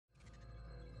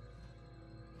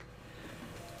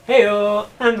Heyo,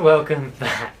 and welcome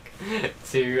back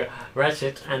to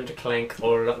Ratchet and Clank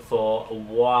All for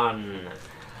One.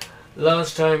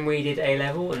 Last time we did a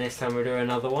level, and this time we'll do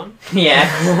another one.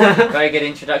 Yeah, very good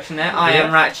introduction there. I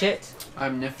am Ratchet.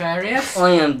 I'm Nefarious.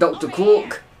 I am Dr.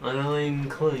 Cork. And I'm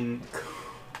Clank.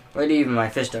 Where do even my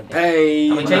fist don't pay?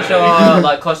 And we changed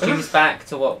our costumes back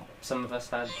to what some of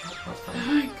us had last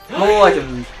time. More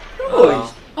items.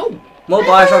 Oh. More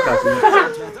Bioshock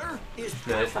items.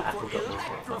 No, it's that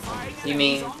Apple.morph. You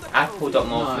mean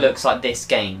Apple.morph looks like this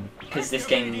game? Because this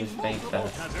game was made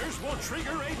first.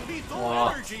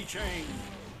 What?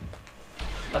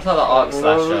 That's like the Arc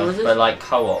Slasher, but like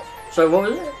co-op. So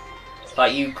what was it?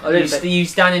 Like you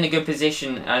stand in a good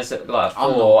position as like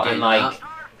a 4 and like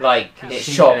it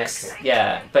shocks.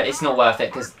 Yeah, but it's not worth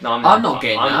it because I'm not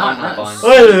getting that. I'm not buying. I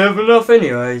don't have enough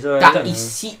anyway. So That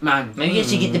is sick, man. Maybe I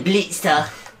should get the Blitzer.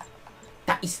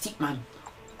 That is sick, man.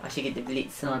 I should get the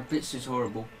Blitzer. No, Blitz is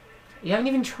horrible. You haven't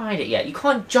even tried it yet. You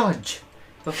can't judge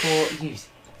before using.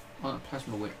 I want a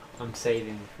plasma whip. I'm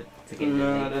saving to get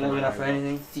no, I don't have enough for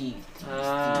anything.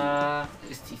 I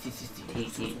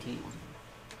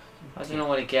don't know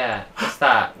what to get. What's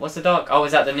that? What's the dark? Oh,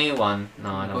 is that the new one?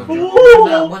 No, I don't know. Remember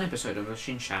that one episode of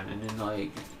Shinchan and then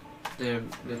like the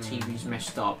TV's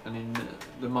messed up and then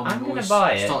the mum always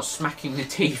starts smacking the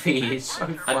TV. It's so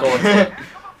funny. I bought it.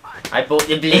 I bought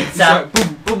the Blitzer.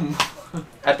 Boom, boom.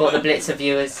 I bought the Blitzer,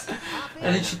 viewers.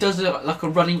 And then she does like a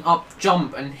running up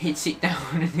jump and hits it down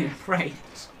and then prays.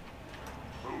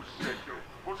 Oh,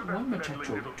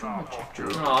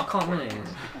 I can't move.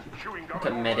 Look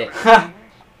at Medic.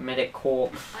 Medic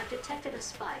Corp. I've detected a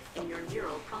spike in your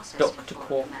neural process Dr.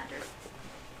 Corp.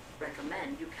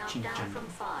 Recommend you count down from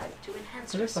 5 to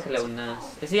enhance. He looks like a little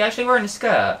nurse. Is he actually wearing a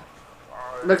skirt?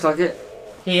 Looks like it.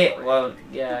 Well,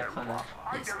 yeah, kind of.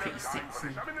 It's pretty sexy.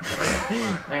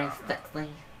 Very sexy.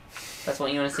 That's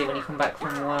what you want to see when you come back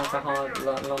from work, a hard,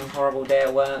 long, horrible day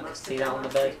at work. See that on the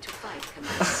bed.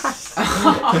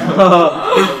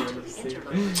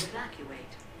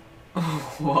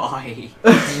 Why?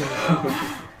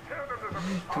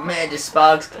 Commander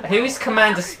Sparks. Who is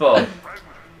Commander Spog?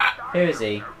 Who is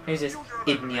he? Who's this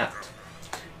idiot?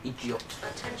 Idiot.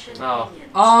 Oh.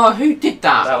 Oh, who did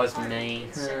that? That was me.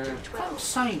 Fuck's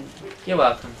sake. You're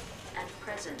welcome.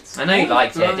 I know you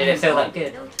liked it. Did it feel that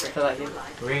good? Did it feel that good?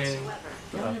 Really?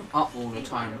 I'm up all the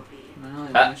time. I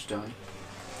almost die.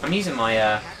 I'm using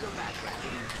my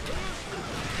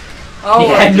Oh,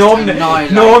 yeah, Norm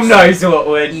knows what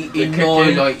would. He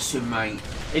annihilates him, mate.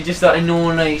 It just like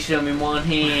annihilates him in one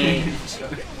hit.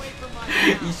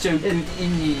 He's so good, isn't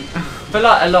he? For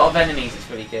like a lot of enemies, it's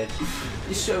really good.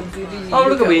 He's so good, isn't he? Oh,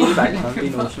 look at me. He's back now.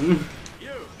 Being awesome.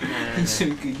 He's so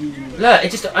good, isn't he? Look,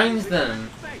 it just owns them.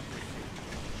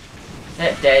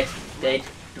 Dead. Dead.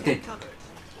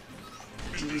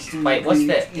 Wait, what's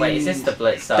this? Wait, is this the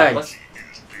Blitzer? Thanks.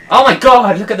 Oh my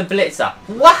god, look at the Blitzer.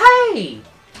 Why?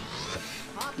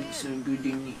 He's so good,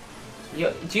 isn't he?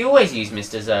 Do you always use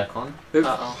Mr. Zircon? Oops.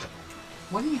 Uh-oh.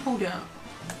 Why don't you hold it up?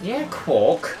 Yeah,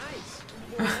 Quark.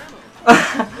 You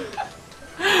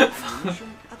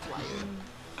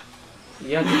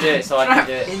have to do it so I can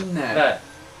do it. In there. Look.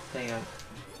 There you go.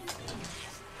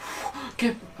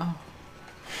 Get. Oh.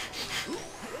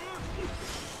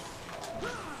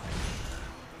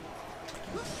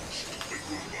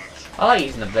 I like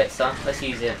using the Blitzer. Let's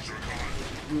use it.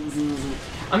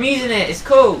 I'm using it. It's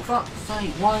cool. Fuck's sake,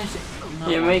 why is it? No.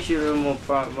 Yeah, it makes you a little more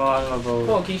vulnerable.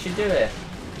 Quark, you should do it.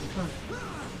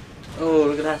 Oh,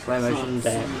 look at that slow motion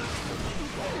there.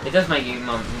 It does make you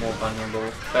more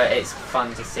vulnerable, but it's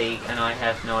fun to see, and I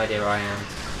have no idea where I am.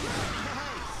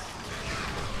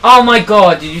 Oh my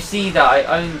god, did you see that? I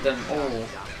owned them all.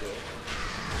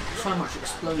 So much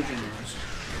explosions.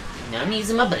 Now I'm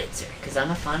using my Blitzer, because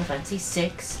I'm a Final Fantasy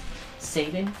VI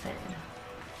saving fan.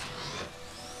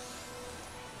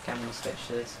 Okay, I'm going to switch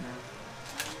to this now.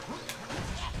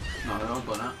 No, I've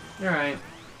got that. Alright.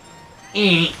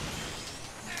 Yeah,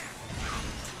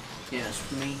 it's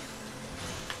for me.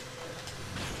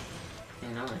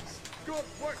 Yeah, nice. Good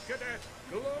work, Cadet.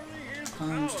 Glory is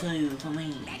Times 2 for me.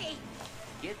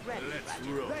 Get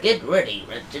ready,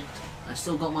 Ratchet. I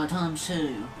still got my times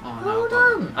 2. Oh, no, Well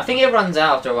done. I think it runs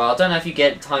out after a while. I don't know if you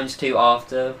get ×2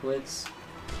 afterwards.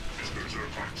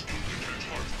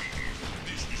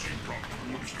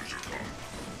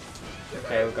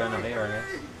 Okay, we're going up here, I guess.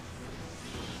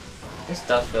 This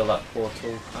does feel like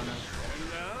Portal, kind of.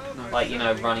 Like, you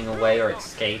know, running away or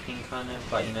escaping, kind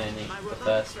of. Like, you know, in the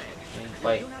first thing.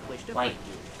 Wait.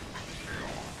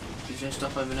 Is there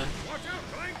stuff over there?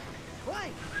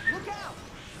 Clank, look out!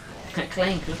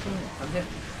 Clank, look at it. I'm here.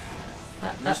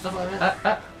 There's stuff over there.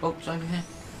 Ah. Oh, it's over here.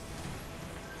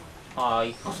 Oh,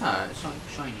 you What's can't. that? It's like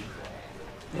shiny.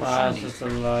 It's Wow, it's shiny. just a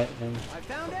light thing. I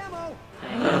found ammo.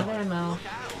 Hang on,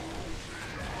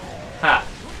 Ha!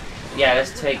 Yeah,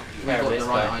 let's take We care of got this the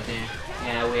right guy. idea.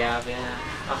 Yeah, we have, yeah.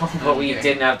 Oh, but we Okay.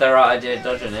 didn't have the right idea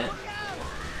dodging it.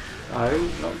 No,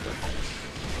 not good.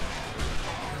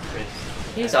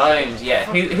 He's owned, yeah.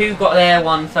 Who got there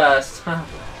one first? Ah!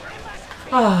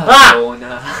 Oh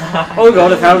no. Oh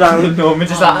god, I fell down. Norman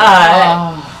just like,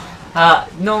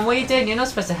 Norman, what are you doing? You're not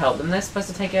supposed to help them, they're supposed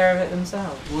to take care of it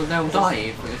themselves. Well, they'll die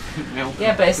if they'll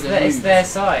Yeah, but it's, they're it's noobs. their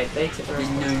side, they took the They're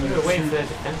responsibility. noobs. We're waiting for their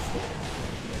defense.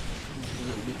 A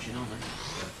little bitchin', aren't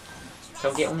they?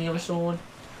 Shall I get on the other sword?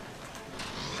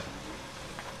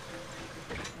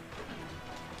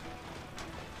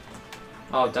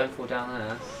 Oh, don't fall down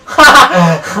there.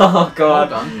 Oh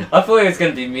god. Well done. I thought it was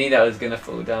going to be me that was going to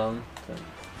fall down.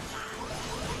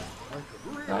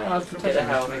 Take the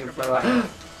health.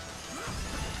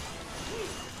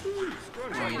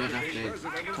 Oh, you don't have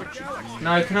to touch it.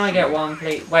 No, can I get one,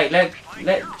 please? Wait, let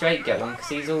Drake get one, because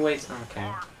he's always...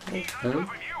 Okay. Who?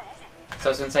 So I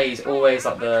was going to say, he's always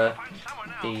like the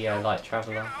light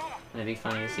traveller. And it'd be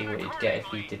funny to see what you'd get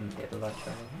if you didn't get the light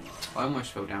traveller. I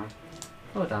almost fell down.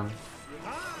 Well done.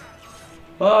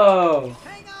 Whoa!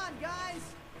 Hang on, guys.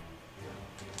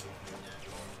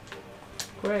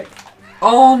 Quick.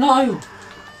 Oh no!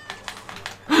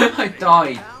 I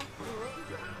died.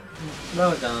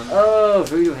 Well done. Oh,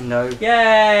 through the window.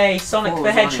 Yay! Sonic Oh,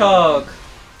 the Sonic. Hedgehog!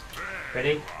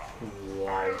 Ready?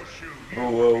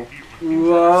 Oh, whoa.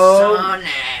 Whoa!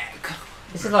 Sonic!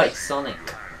 This is like Sonic.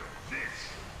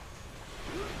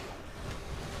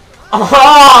 Oh,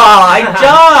 I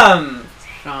jumped!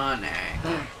 Sonic.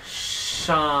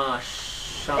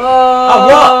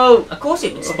 Oh, what? Of course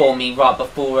it would spawn me right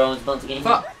before I was about to get in.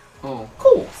 Fuck! Oh, Of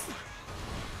course.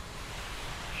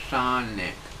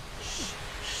 Sonic.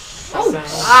 Oh,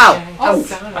 Ow!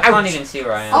 Oh! I can't even see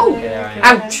where I am. Oh. Okay, there I am.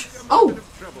 Ouch! Oh!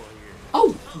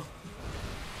 Oh!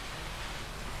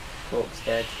 Corpse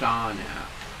dead. Sonic.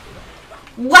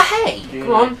 Way! Do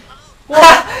Come on. it.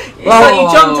 It's like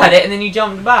you jumped at it and then you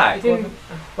jumped back. didn't-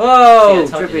 Whoa!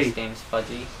 See, I told you this Trippy. game's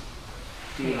fudgy.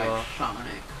 Do you You like are.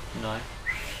 Sonic? No.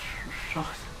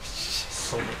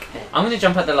 Sonic. I'm gonna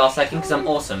jump at the last second because I'm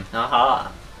awesome.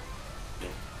 Aha.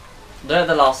 Do it at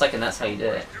the last second, that's how you do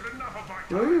it.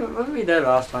 What did we do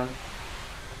last time?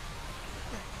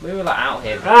 We were like out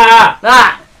here. Ah!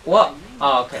 Ah! What?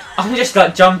 Oh, okay. I'm just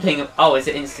like jumping. Oh, is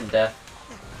it instant death?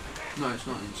 No, it's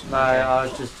not instant. No, I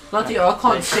was just. Bloody, I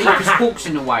can't see because Hawk's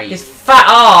in the way. His fat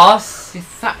ass! His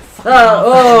fat fucking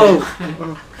Oh!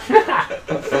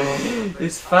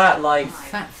 His fat, like,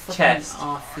 fat fucking chest.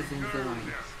 arse is in the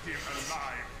way.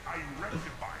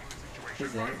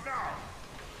 Is it?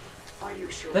 Are you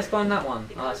sure? Let's go on that one. Oh,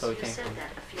 Because that's where we you came said from.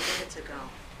 that a few minutes ago.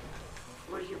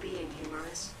 Were you being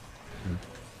humorous?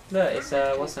 Look, it's,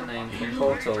 what's her name? From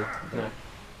Portal. No.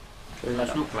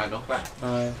 It's not GLaDOS.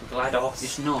 No. GLaDOS.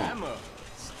 It's not. Ammo.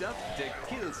 Stuff to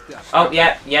kill stuff. Oh,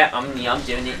 yeah, I'm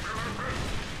doing it.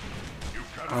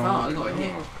 Oh, I got a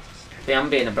hit. See, I'm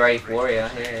being a brave warrior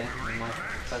here. In my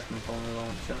plasma bomb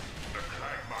launcher.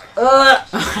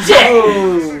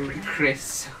 Oh!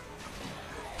 Chris.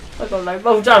 I got no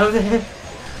bulge out of there.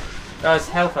 There's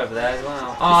health over there as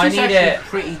well. Oh, I This is need actually it.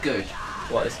 pretty good.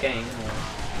 What, this game? Or...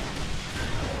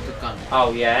 The gun.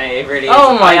 Oh, yeah, it really is.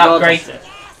 Oh my I god. upgraded.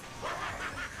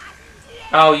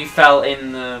 Oh, you fell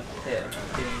in the pit.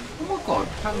 Oh my god,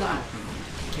 how did that happen?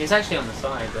 He's actually on the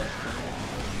side, but...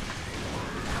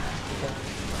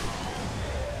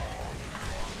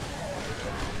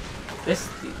 This...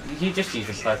 You just use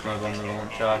a plasma bomb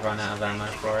launcher. I've run out of ammo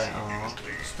for it. Oh.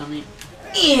 Stomach.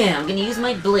 Yeah, I'm gonna use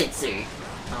my blitzer.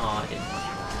 Oh, I didn't like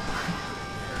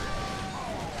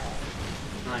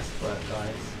that. Nice work,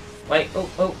 guys. Wait,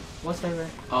 oh, what's over there?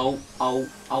 Oh.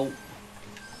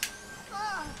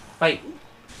 Wait.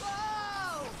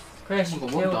 Chris, you Oh,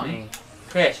 well killed done. me.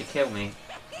 Chris, you killed me.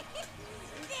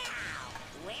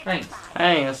 Thanks.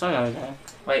 Hey, there's something over there.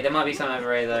 Wait, there might be some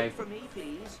over here though.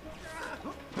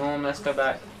 Come on, let's go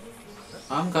back.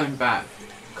 I'm going back.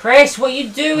 Chris, what are you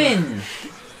doing?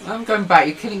 I'm going back,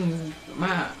 you're killing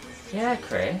Matt. Yeah,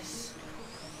 Chris.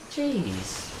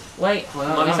 Jeez. Wait, Well,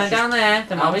 there might be that some was down just- there. There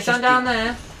that might be was some just down the-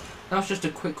 there. That was just a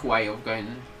quick way of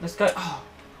going. Let's go. Oh.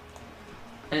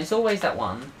 And it's always that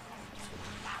one.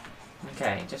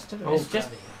 Okay, just Oh, it's just.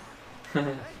 But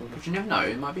you never know,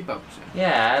 it might be bugs.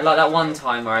 Yeah, like that one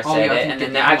time where I Oh, said yeah, I it, didn't and get then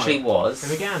the there ammo. actually was.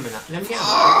 Let me get ammo now. Let me get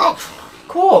ammo.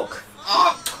 Cork!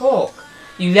 Cork!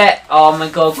 You let. Oh my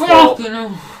god, Cork! Fucking hell.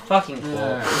 Fucking Cork.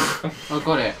 Yeah. I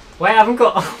got it. Wait, I haven't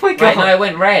got. Oh my god. Wait, no, it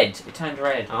went red. It turned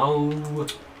red. Oh.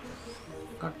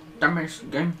 God damn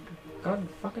it, game. God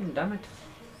fucking damn it.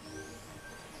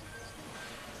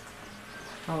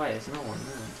 Oh wait, there's no one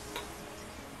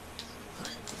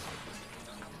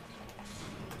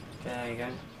there. There you go.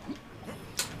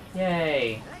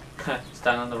 Yay!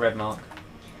 Stand on the red mark.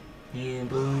 Yeah,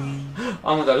 boy.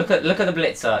 Oh my god, look at the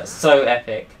blitzer. It's so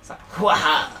epic. It's like,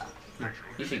 wow!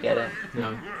 You should get it.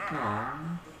 No.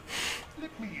 Aww.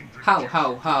 How?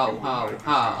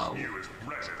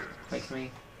 Wait for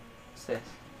me. What's this?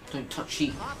 Don't touch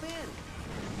sheep. Hop in.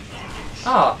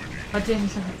 Oh! I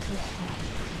didn't.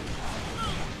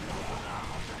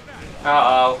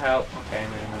 Uh oh, help. Okay,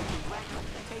 no.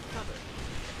 Take cover.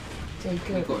 Take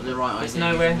You've got the right There's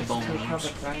idea. nowhere Using to the take bombs.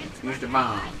 cover, right? Use the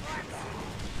bomb.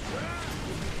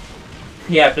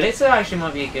 Yeah, Blitzer actually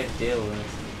might be a good deal with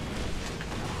this.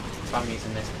 I'm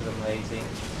using this because I'm lazy.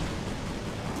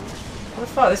 What the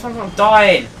fuck? This one's not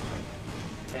dying!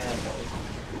 Yeah, that was...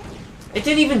 It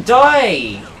didn't even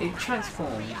die! It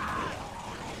transformed.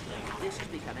 This is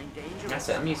becoming dangerous. That's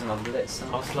it, I'm using my Blitzer.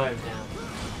 I'll slow him down.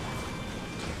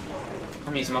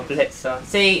 I'm using my Blitzer.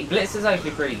 See, Blitzer's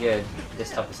actually pretty good for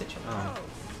this type of situation. Oh.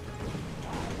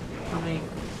 Help me.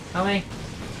 Help me.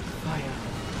 Fire.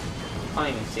 I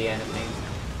can't even see anything.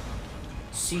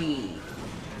 See.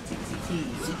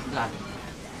 Blood.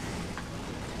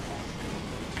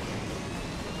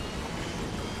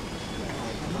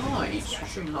 Nice. We're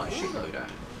shooting like a shitload out.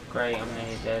 Great, I'm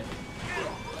nearly dead.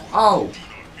 Oh!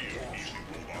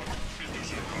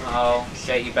 Oh,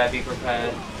 Jake, you better be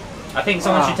prepared. I think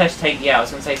someone should just take. Yeah, I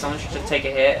was gonna say someone should just take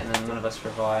a hit and then one of us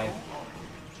revive.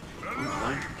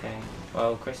 Okay.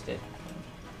 Well, Chris did.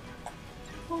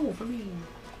 Oh, for me.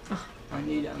 I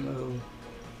need ammo.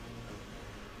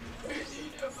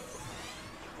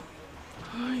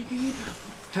 I need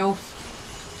health.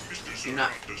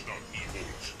 Enough.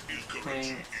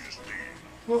 Okay.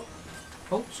 What?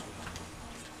 Oh.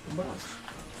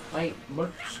 Wait, What?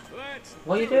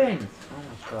 what are you doing? Oh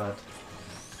my god.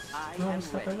 No, let's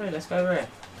go over here. Let's go over here.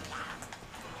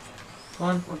 Come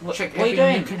on. What Check are you every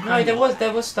doing? nook and No, cranny.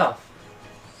 there was stuff.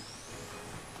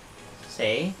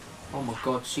 See? Oh my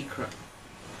god, secret.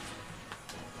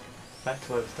 Back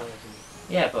to where we started.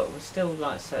 Yeah, but we're still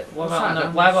like set. What What's about on that? the?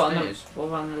 That What about on the? stairs? What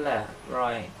about on the left?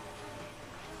 Right.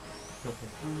 Nothing.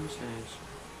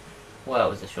 Well, it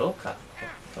was a shortcut.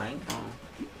 Clank. Oh.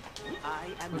 I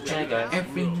am There you go.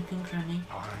 Every nook and cranny.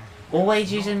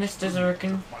 Always using Mr.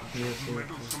 Zurican.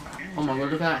 Oh my god,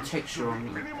 look at that texture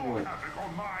on the wall.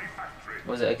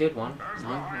 Was it a good one? No,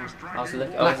 I was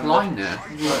looking. black line there.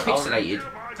 Pixelated.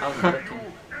 I was looking.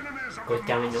 God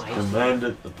damn it, not HD.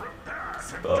 Commanded the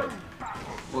spot.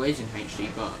 Well, it is in HD,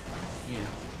 but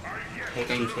yeah.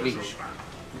 Game's glitch.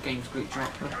 The game's glitch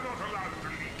out.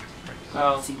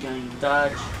 Oh, See game.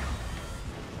 dodge.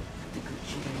 The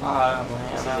glitchy game.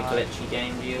 This is a glitchy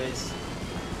game, viewers.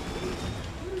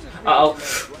 Uh oh.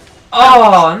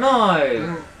 Oh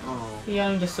no! Oh. He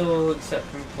owned us all except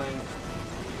from Clank.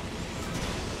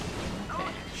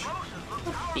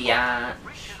 Biatch.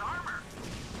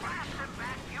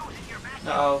 Uh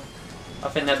oh. I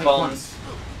think they're Take bombs.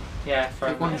 Yeah, throw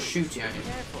Take one them. shoot at him.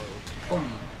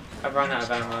 Boom. I've run out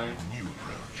of ammo.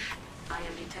 I am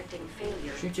detecting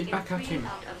failure Shoot it in back at 3 him.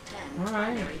 out of 10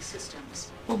 Alright. primary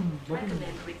systems. Boom. Boom. Recommend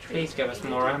retreat Please give us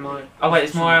more immediately. ammo. Oh wait,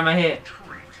 there's more ammo here.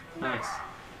 Nice.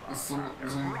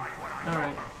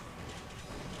 Alright.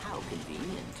 How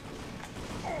convenient.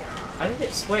 How did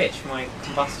it switch my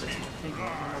combustor to the thing?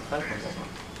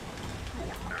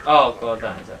 Oh god,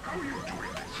 that is it.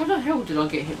 How the hell did I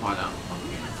get hit by that?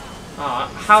 Oh,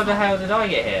 how the hell did I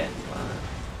get hit?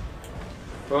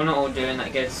 We're not all doing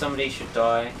that good. Somebody should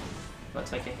die.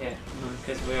 Let's take a hit.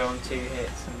 Because we're on 2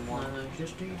 hits and 1.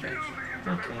 Just do this.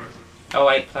 Okay. Oh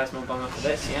wait, plasma bomber for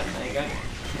this. Yep, there you go.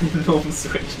 Norm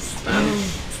switches.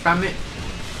 Spam it.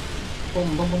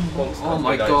 Boom, boom, boom, boom. Bomb's Oh not a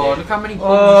my good god, idea. look how many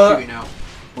bombs you're shooting out.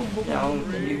 Down.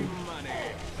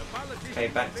 Okay,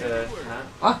 back to that.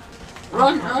 Ah!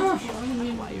 Run! Ah! We got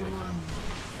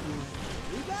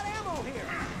ammo here.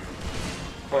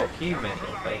 Fuck you,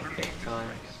 metal fake big time.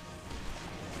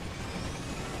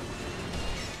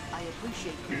 I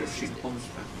appreciate You're your shooting bombs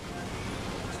back.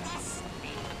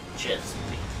 Just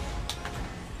me.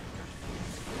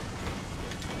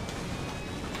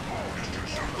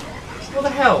 What the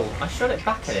hell? I shot it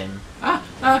back at him. Ah!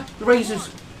 Ah! The razors!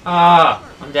 Ah!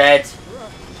 I'm dead.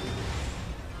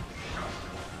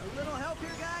 A little help here,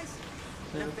 guys.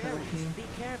 The berries. Be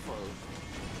careful.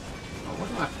 Oh, what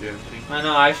do I have to do everything? I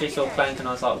know, I actually saw Clank and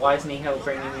I was like, why isn't he help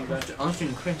bringing me back? I was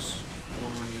doing Chris. The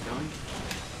one when you died.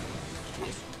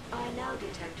 I now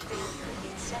detect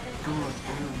failure in 7 God out of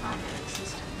 10 primary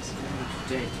systems. He's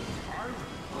dead.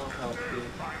 I'll help you.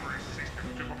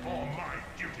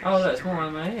 Oh look, it's more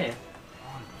ammo here.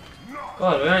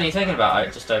 God, we're only taking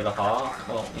about just over half.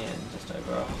 Well, yeah, just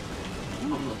over half. I'm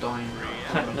not dying.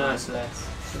 No, it's less.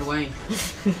 Get away.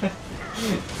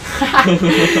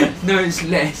 No, it's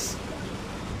less.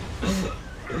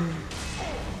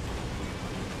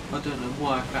 I don't know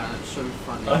why I found it so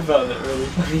funny. I found it really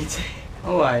funny too.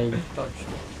 Oh, I touched.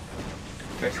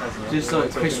 Chris hasn't. Just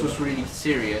like Chris was really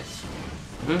serious.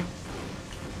 Don't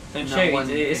No, shoot, one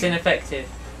it's thing. ineffective.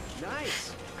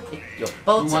 Nice. Your In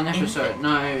bolts one are episode.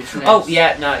 No, it's less. Oh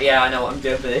yeah, no, yeah, I know what I'm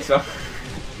doing for this one.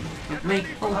 Me.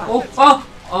 Oh,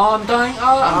 I'm dying.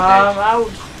 Oh, I'm dead. out.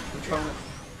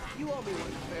 You owe me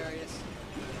one, Nefarious.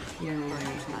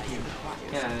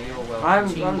 Yeah, you're welcome. I'm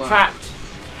Teamwork. trapped.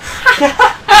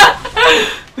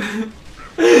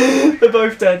 They're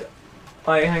both dead.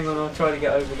 Alright, hang on, I'll try to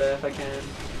get over there if I can.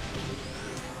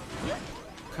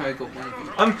 Okay, I got one of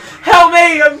you. Help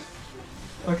me!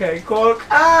 Okay, Quark.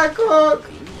 Ah, Quark!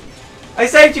 I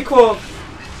saved you, Quark!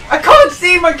 I can't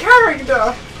see my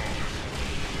character!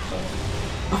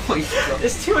 Oh my god.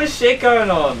 There's too much shit going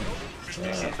on.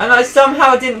 And I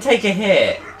somehow didn't take a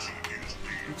hit.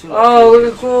 Oh,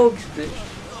 look at Quark.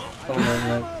 Oh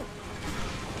no.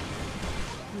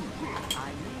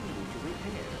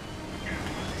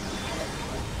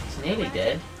 It's nearly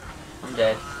dead. I'm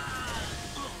dead.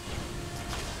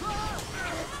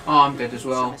 Oh, I'm dead as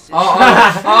well.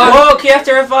 Oh, Quark, you have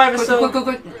to revive us all.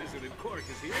 quick.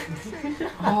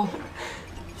 Oh.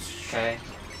 Okay.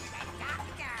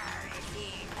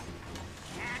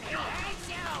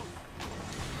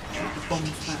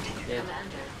 Bombs back. Yeah.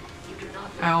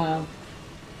 Ow.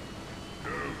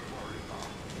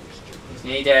 He's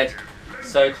nearly dead.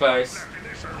 So close.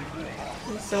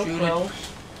 He's so Shoot it. close.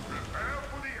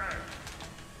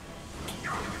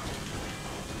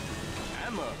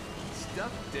 Ammo.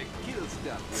 Stuff to kill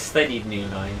stuff. They need new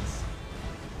lines.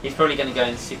 He's probably going to go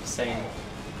in Super Saiyan.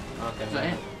 Okay. Is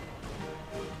that it?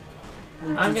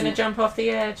 I'm going to jump off the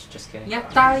edge. Just kidding.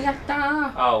 Yatta,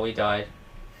 yatta. Oh, we died.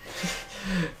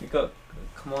 We got.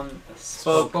 Come on,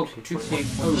 Spock. Spock, too quick.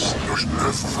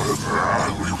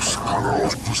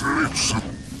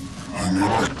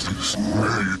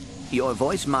 Your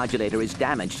voice modulator is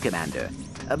damaged, Commander.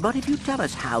 But if you tell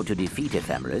us how to defeat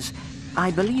Ephemeris,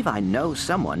 I believe I know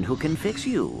someone who can fix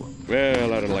you.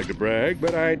 Well, I don't like to brag,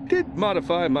 but I did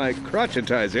modify my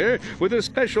crotchetizer with a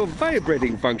special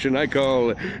vibrating function I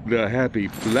call the Happy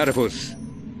Platypus.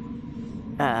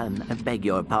 Beg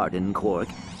your pardon, Quark,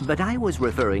 but I was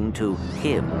referring to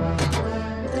him. Are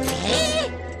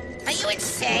you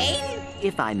insane?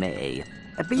 If I may,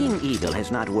 being evil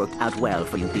has not worked out well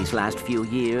for you these last few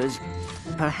years.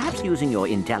 Perhaps using your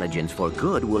intelligence for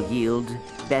good will yield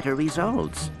better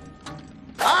results.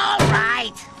 All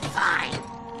right, fine.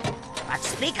 But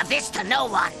speak of this to no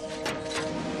one.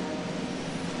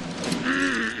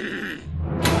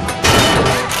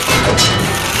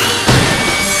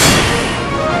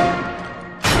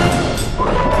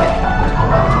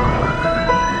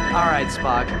 All right,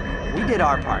 Spock. We did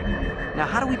our part. Now,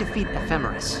 how do we defeat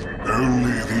Ephemeris?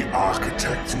 Only the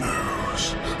Architect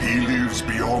knows. He lives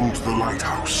beyond the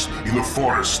lighthouse, in the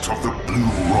forest of the Blue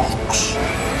Rocks.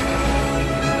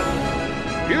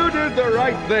 You did the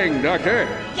right thing, Doctor.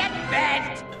 Get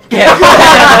bent!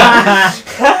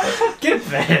 Get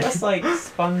bent. That's like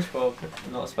SpongeBob,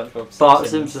 not SpongeBob. Bart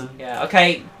Simpsons. Simpson. Yeah.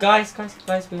 Okay, guys,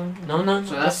 we want. No. So Let's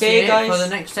that's see you it guys. for the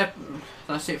next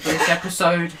That's it for this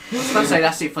episode. I was going to say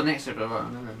that's it for next episode.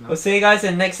 Right, no. We'll see you guys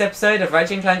in the next episode of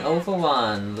Ratchet and Clank All for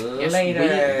One. Yes, Later. we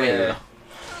will.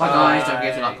 Bye guys, don't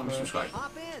forget to like, comment, subscribe.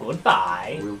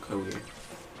 Goodbye. We'll kill you.